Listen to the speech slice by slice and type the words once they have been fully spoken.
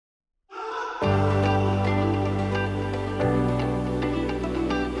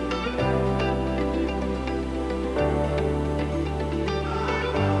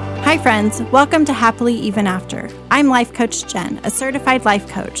Hi friends, welcome to Happily Even After. I'm Life Coach Jen, a certified life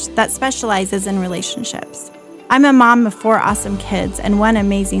coach that specializes in relationships. I'm a mom of 4 awesome kids and 1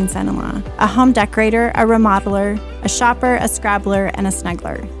 amazing son-in-law, a home decorator, a remodeler, a shopper, a scrabbler, and a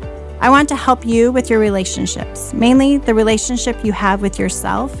snuggler. I want to help you with your relationships, mainly the relationship you have with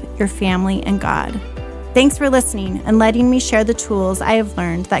yourself, your family, and God. Thanks for listening and letting me share the tools I have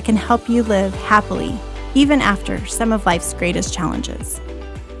learned that can help you live happily, even after some of life's greatest challenges.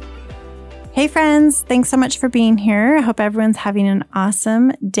 Hey friends, thanks so much for being here. I hope everyone's having an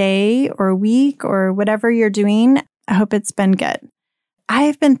awesome day or week or whatever you're doing. I hope it's been good.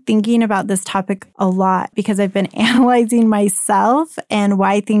 I've been thinking about this topic a lot because I've been analyzing myself and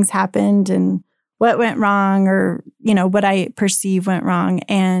why things happened and what went wrong or, what I perceive went wrong.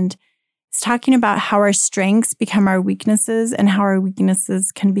 And it's talking about how our strengths become our weaknesses and how our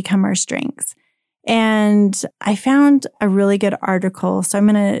weaknesses can become our strengths. And I found a really good article. So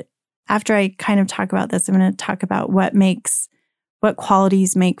after I kind of talk about this, I'm going to talk about what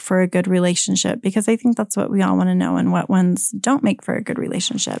qualities make for a good relationship, because I think that's what we all want to know and what ones don't make for a good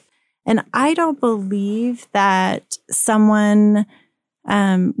relationship. And I don't believe that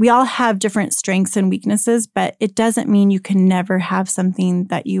we all have different strengths and weaknesses, but it doesn't mean you can never have something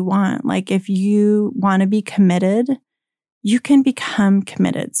that you want. Like if you want to be committed, you can become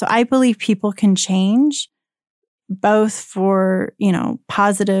committed. So I believe people can change, both for,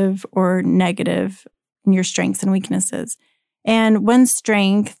 positive or negative in your strengths and weaknesses. And one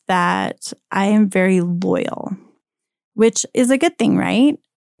strength that I am very loyal, which is a good thing, right?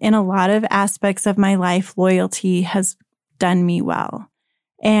 In a lot of aspects of my life, loyalty has done me well.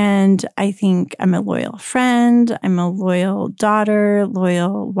 And I think I'm a loyal friend, I'm a loyal daughter,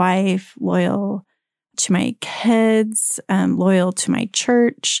 loyal wife, loyal to my kids, loyal to my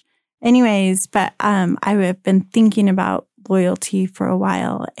church. Anyways, but I have been thinking about loyalty for a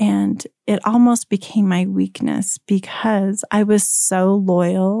while, and it almost became my weakness because I was so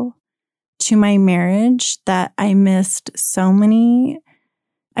loyal to my marriage that I missed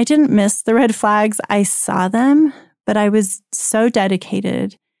I didn't miss the red flags. I saw them, but I was so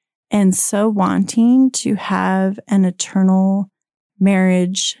dedicated and so wanting to have an eternal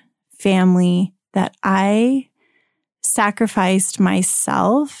marriage, family, that I sacrificed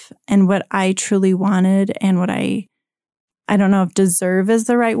myself and what I truly wanted and what I don't know if deserve is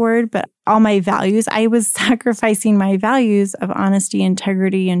the right word, but all my values. I was sacrificing my values of honesty,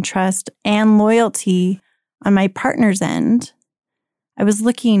 integrity, and trust and loyalty on my partner's end. I was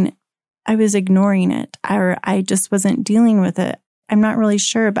ignoring it, or I just wasn't dealing with it. I'm not really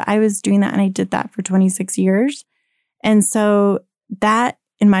sure, but I was doing that, and I did that for 26 years. And so that,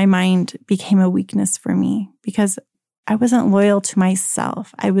 in my mind, became a weakness for me because I wasn't loyal to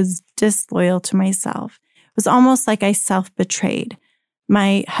myself. I was disloyal to myself. It was almost like I self-betrayed.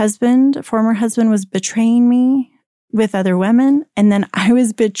 My former husband, was betraying me with other women, and then I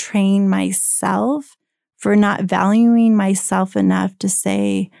was betraying myself for not valuing myself enough to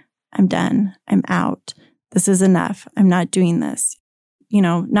say, I'm done, I'm out, this is enough, I'm not doing this,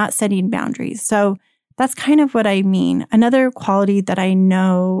 not setting boundaries. So that's kind of what I mean. Another quality that I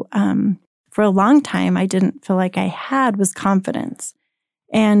know for a long time I didn't feel like I had was confidence.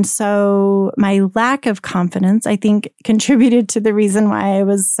 And so my lack of confidence, I think, contributed to the reason why I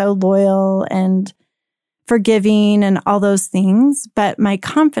was so loyal and forgiving and all those things. But my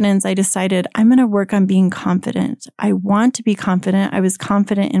confidence, I decided I'm going to work on being confident. I want to be confident. I was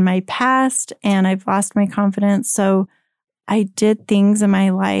confident in my past and I've lost my confidence. So I did things in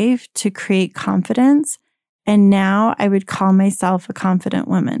my life to create confidence. And now I would call myself a confident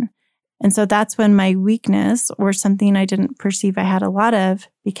woman. And so that's when my weakness, or something I didn't perceive I had a lot of,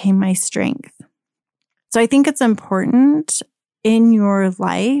 became my strength. So I think it's important in your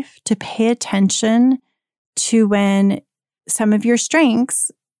life to pay attention to when some of your strengths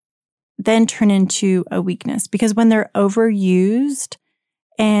then turn into a weakness, because when they're overused,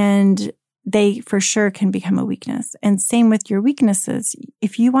 and they for sure can become a weakness. And same with your weaknesses.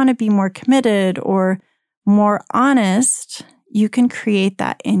 If you want to be more committed or more honest, you can create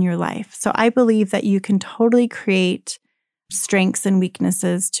that in your life. So I believe that you can totally create strengths and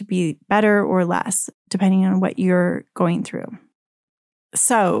weaknesses to be better or less, depending on what you're going through.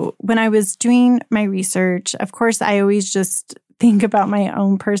 So when I was doing my research, of course, I always just think about my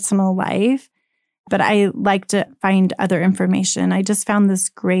own personal life, but I like to find other information. I just found this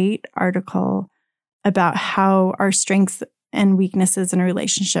great article about how our strengths and weaknesses in a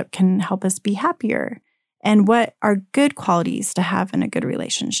relationship can help us be happier, and what are good qualities to have in a good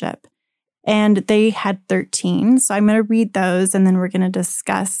relationship. And they had 13. So I'm going to read those, and then we're going to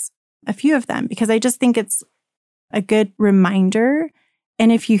discuss a few of them, because I just think it's a good reminder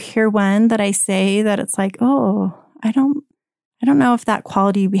And if you hear one that I say that it's like, oh, I don't know if that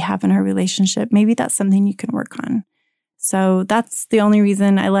quality we have in our relationship, maybe that's something you can work on. So that's the only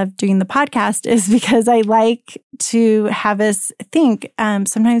reason I love doing the podcast, is because I like to have us think.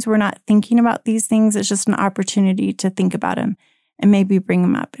 Sometimes we're not thinking about these things. It's just an opportunity to think about them and maybe bring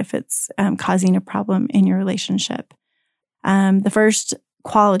them up if it's causing a problem in your relationship. The first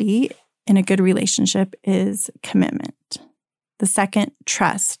quality in a good relationship is commitment. The second,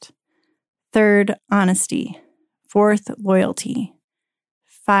 trust. Third, honesty. Fourth, loyalty.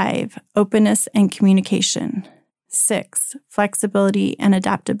 5, openness and communication. 6, flexibility and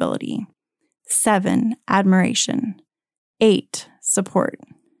adaptability. 7, admiration. 8, support.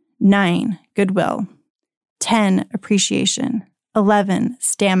 9, goodwill. 10, appreciation. 11,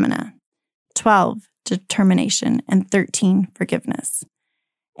 stamina. 12, determination. And 13, forgiveness.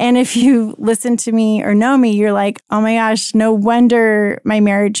 And if you listen to me or know me, you're like, oh my gosh, no wonder my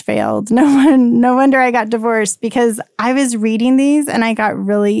marriage failed. No wonder I got divorced, because I was reading these and I got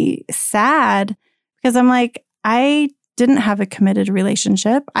really sad because I'm like, I didn't have a committed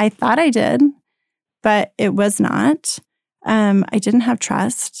relationship. I thought I did, but it was not. I didn't have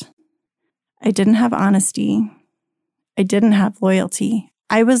trust. I didn't have honesty. I didn't have loyalty.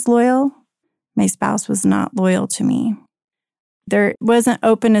 I was loyal. My spouse was not loyal to me. There wasn't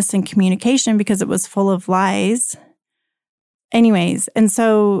openness and communication because it was full of lies. Anyways, and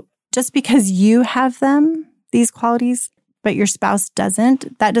so just because you have them, these qualities, but your spouse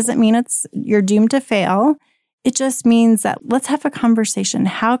doesn't, that doesn't mean you're doomed to fail. It just means that let's have a conversation.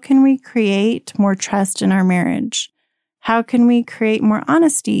 How can we create more trust in our marriage? How can we create more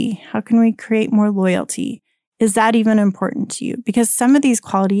honesty? How can we create more loyalty? Is that even important to you? Because some of these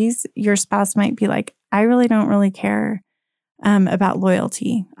qualities, your spouse might be like, I really don't really care about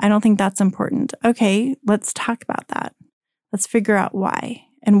loyalty. I don't think that's important. Okay, let's talk about that. Let's figure out why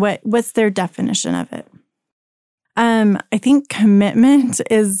and what's their definition of it. I think commitment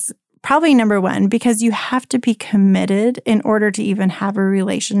is probably number one, because you have to be committed in order to even have a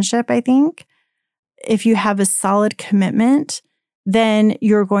relationship, I think. If you have a solid commitment, then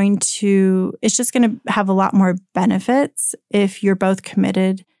it's just going to have a lot more benefits if you're both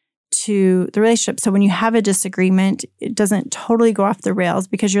committed to the relationship. So when you have a disagreement, it doesn't totally go off the rails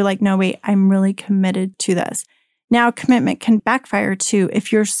because you're like, no, wait, I'm really committed to this. Now, commitment can backfire too.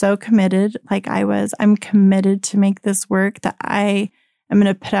 If you're so committed, like I was, I'm committed to make this work, that I am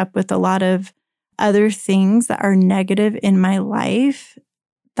going to put up with a lot of other things that are negative in my life,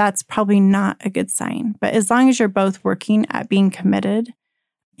 that's probably not a good sign. But as long as you're both working at being committed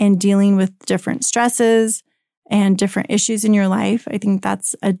and dealing with different stresses and different issues in your life, I think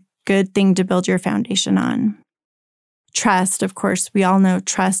that's a good thing to build your foundation on. Trust, of course, we all know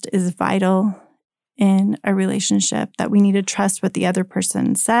trust is vital in a relationship, that we need to trust what the other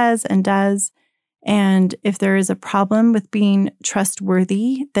person says and does. And if there is a problem with being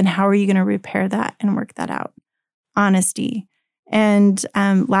trustworthy, then how are you going to repair that and work that out? Honesty. And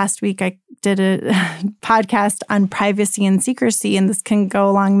last week I did a podcast on privacy and secrecy, and this can go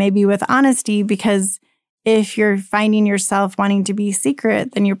along maybe with honesty, because if you're finding yourself wanting to be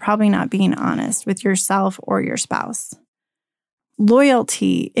secret, then you're probably not being honest with yourself or your spouse.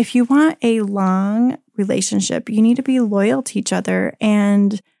 Loyalty. If you want a long relationship, you need to be loyal to each other.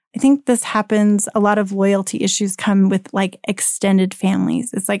 And I think this happens, a lot of loyalty issues come with like extended families.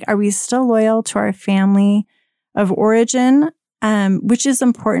 It's like, are we still loyal to our family of origin? Which is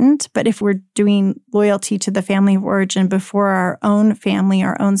important. But if we're doing loyalty to the family of origin before our own family,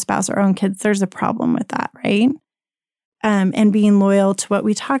 our own spouse, our own kids, there's a problem with that, right? And being loyal to what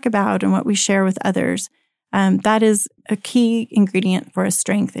we talk about and what we share with others. That is a key ingredient for a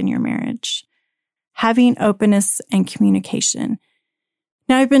strength in your marriage. Having openness and communication.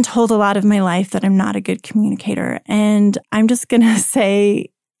 Now, I've been told a lot of my life that I'm not a good communicator, and I'm just going to say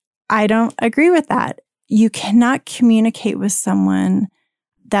I don't agree with that. You cannot communicate with someone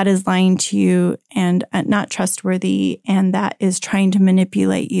that is lying to you and not trustworthy and that is trying to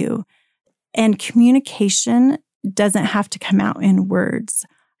manipulate you. And communication doesn't have to come out in words.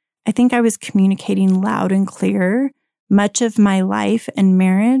 I think I was communicating loud and clear much of my life and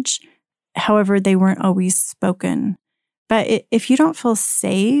marriage. However, they weren't always spoken. But if you don't feel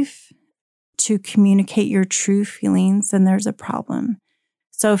safe to communicate your true feelings, then there's a problem.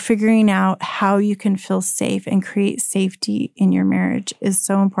 So figuring out how you can feel safe and create safety in your marriage is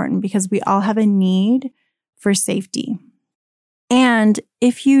so important, because we all have a need for safety. And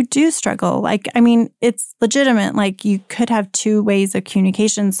if you do struggle, it's legitimate. Like, you could have two ways of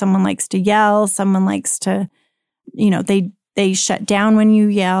communication. Someone likes to yell. Someone likes to, they shut down when you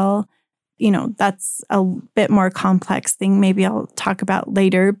yell. that's a bit more complex thing. Maybe I'll talk about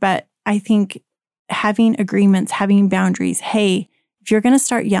later. But I think having agreements, having boundaries. Hey, if you're going to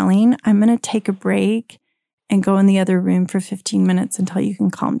start yelling, I'm going to take a break and go in the other room for 15 minutes until you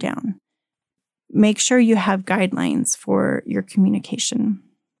can calm down. Make sure you have guidelines for your communication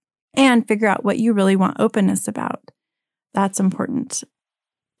and figure out what you really want openness about. That's important.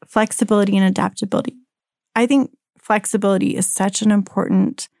 Flexibility and adaptability. I think flexibility is such an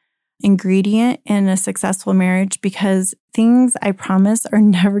important ingredient in a successful marriage because things, I promise, are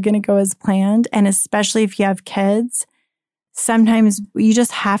never going to go as planned. And especially if you have kids, sometimes you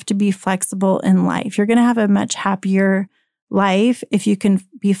just have to be flexible in life. You're going to have a much happier life if you can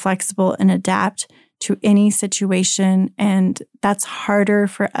be flexible and adapt to any situation. And that's harder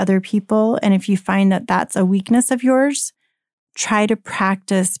for other people. And if you find that that's a weakness of yours, try to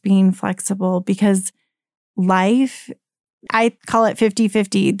practice being flexible because life, I call it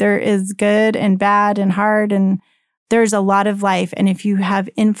 50-50. There is good and bad and hard, and there's a lot of life. And if you have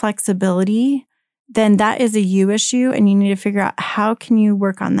inflexibility, then that is a you issue, and you need to figure out how can you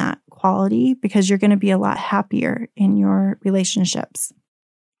work on that quality because you're going to be a lot happier in your relationships.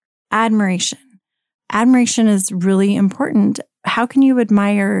 Admiration. Admiration is really important. How can you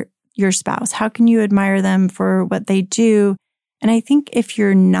admire your spouse? How can you admire them for what they do? And I think if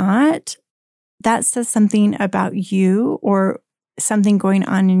you're not, that says something about you or something going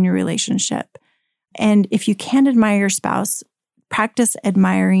on in your relationship. And if you can't admire your spouse, practice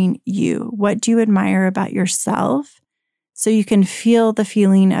admiring you. What do you admire about yourself? So you can feel the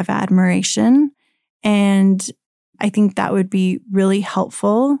feeling of admiration. And I think that would be really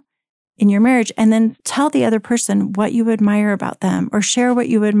helpful in your marriage. And then tell the other person what you admire about them or share what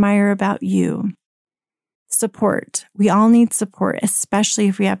you admire about you. Support. We all need support, especially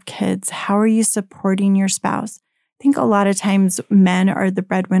if we have kids. How are you supporting your spouse? I think a lot of times men are the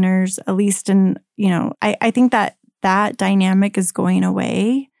breadwinners, at least I think that dynamic is going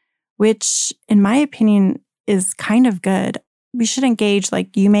away, which in my opinion is kind of good. We should engage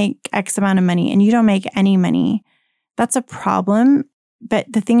like you make X amount of money and you don't make any money. That's a problem. But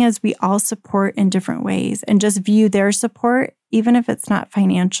the thing is, we all support in different ways and just view their support, even if it's not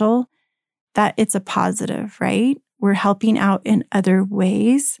financial, that it's a positive, right? We're helping out in other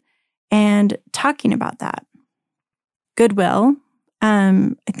ways and talking about that. Goodwill.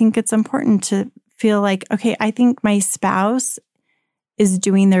 I think it's important to feel like, okay, I think my spouse is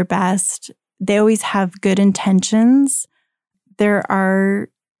doing their best. They always have good intentions. There are,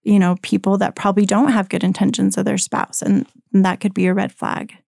 people that probably don't have good intentions of their spouse, and that could be a red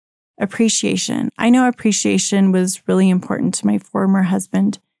flag. Appreciation. I know appreciation was really important to my former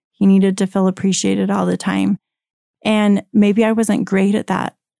husband. He needed to feel appreciated all the time. And maybe I wasn't great at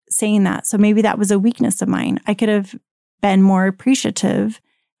that, saying that. So maybe that was a weakness of mine. I could have been more appreciative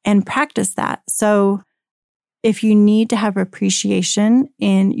and practiced that. So if you need to have appreciation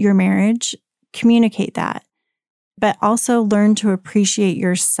in your marriage, communicate that. But also learn to appreciate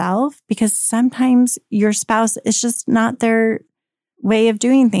yourself because sometimes your spouse is just not their way of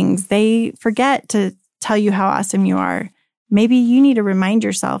doing things. They forget to tell you how awesome you are. Maybe you need to remind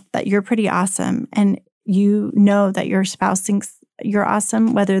yourself that you're pretty awesome and you know that your spouse thinks you're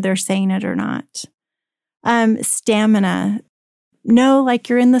awesome, whether they're saying it or not. Stamina. Know like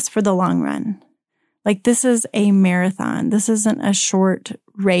you're in this for the long run. Like this is a marathon. This isn't a short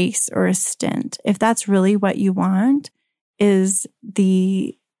race or a stint. If that's really what you want is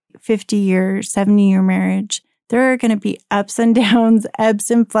the 50-year, 70-year marriage, there are going to be ups and downs,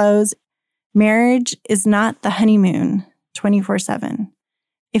 ebbs and flows. Marriage is not the honeymoon 24/7.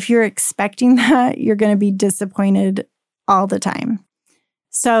 If you're expecting that, you're going to be disappointed all the time.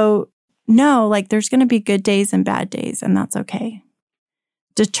 So no, like there's going to be good days and bad days, and that's okay.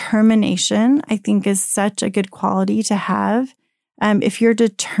 Determination, I think, is such a good quality to have. If you're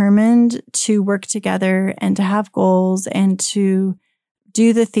determined to work together and to have goals and to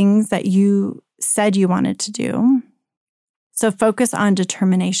do the things that you said you wanted to do. So focus on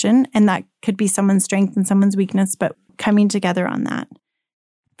determination, and that could be someone's strength and someone's weakness, but coming together on that.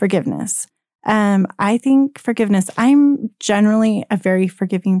 Forgiveness. I think forgiveness, I'm generally a very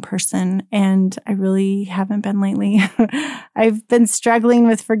forgiving person, and I really haven't been lately. I've been struggling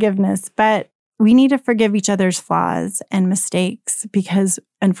with forgiveness, but we need to forgive each other's flaws and mistakes because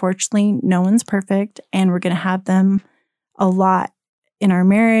unfortunately, no one's perfect, and we're going to have them a lot in our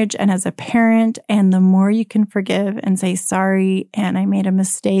marriage and as a parent. And the more you can forgive and say, sorry, and I made a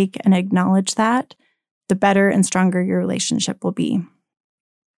mistake and acknowledge that, the better and stronger your relationship will be.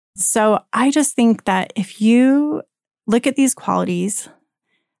 So I just think that if you look at these qualities,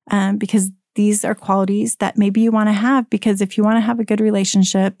 because these are qualities that maybe you want to have, because if you want to have a good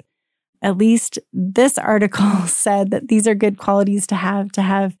relationship, at least this article said that these are good qualities to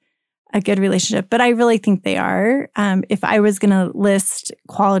have a good relationship. But I really think they are. If I was going to list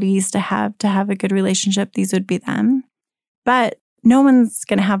qualities to have a good relationship, these would be them. But no one's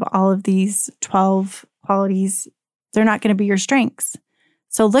going to have all of these 12 qualities. They're not going to be your strengths.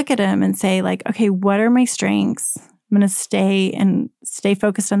 So look at them and say like, okay, what are my strengths? I'm going to stay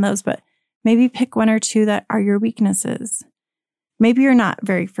focused on those, but maybe pick one or two that are your weaknesses. Maybe you're not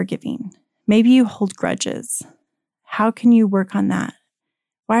very forgiving. Maybe you hold grudges. How can you work on that?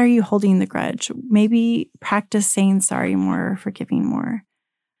 Why are you holding the grudge? Maybe practice saying sorry more or forgiving more.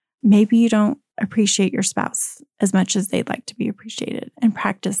 Maybe you don't appreciate your spouse as much as they'd like to be appreciated, and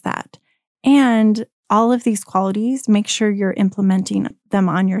practice that. And all of these qualities, make sure you're implementing them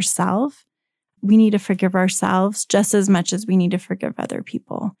on yourself. We need to forgive ourselves just as much as we need to forgive other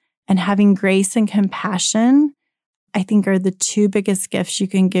people. And having grace and compassion, I think, are the two biggest gifts you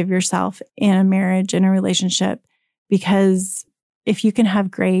can give yourself in a marriage, in a relationship. Because if you can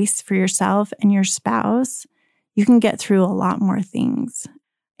have grace for yourself and your spouse, you can get through a lot more things.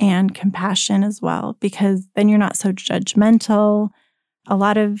 And compassion as well, because then you're not so judgmental. A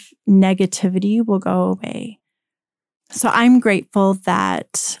lot of negativity will go away. So I'm grateful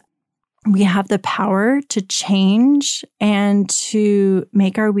that we have the power to change and to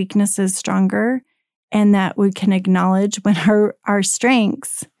make our weaknesses stronger, and that we can acknowledge when our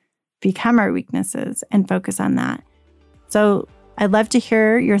strengths become our weaknesses and focus on that. So I'd love to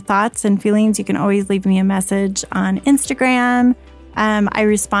hear your thoughts and feelings. You can always leave me a message on Instagram. I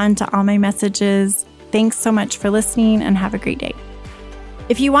respond to all my messages. Thanks so much for listening, and have a great day.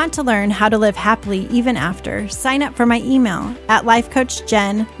 If you want to learn how to live happily even after, sign up for my email at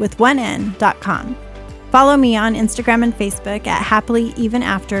lifecoachjen.com. Follow me on Instagram and Facebook at Happily Even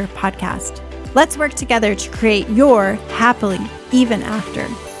After Podcast. Let's work together to create your happily even after.